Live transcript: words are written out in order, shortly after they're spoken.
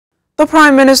The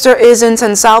Prime Minister is in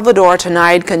San Salvador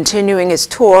tonight, continuing his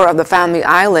tour of the Family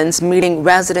Islands, meeting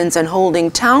residents and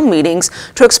holding town meetings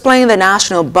to explain the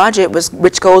national budget,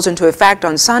 which goes into effect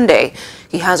on Sunday.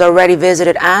 He has already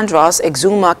visited Andros,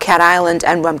 Exuma, Cat Island,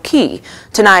 and Rumkey.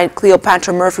 Tonight,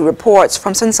 Cleopatra Murphy reports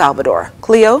from San Salvador.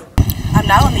 Cleo? I'm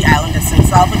now on the island of San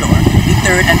Salvador, the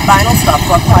third and final stop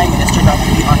for Prime Minister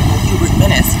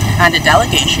Minnis and a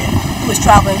delegation who is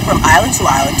traveling from island to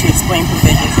island to explain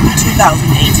provisions in the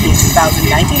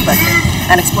 2018-2019 budget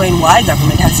and explain why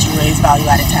government has to raise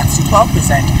value-added tax to 12%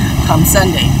 come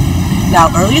Sunday. Now,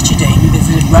 earlier today, we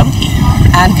visited Rumkey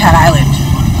and Cat Island.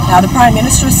 Now, the Prime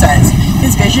Minister says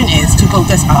his vision is to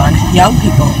focus on young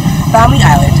people, Family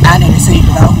Island, and inner-city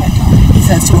development. He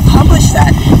says to accomplish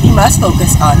that, he must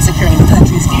focus on securing the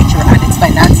country's future and its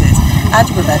finances, and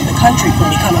to prevent the country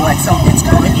from becoming like some of its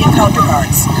Caribbean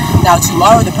counterparts. Now,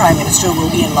 tomorrow the Prime Minister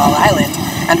will be in Long Island,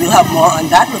 and we'll have more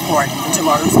on that report in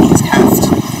tomorrow's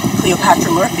newscast.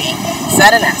 Cleopatra Murphy,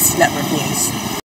 ZNS Network News.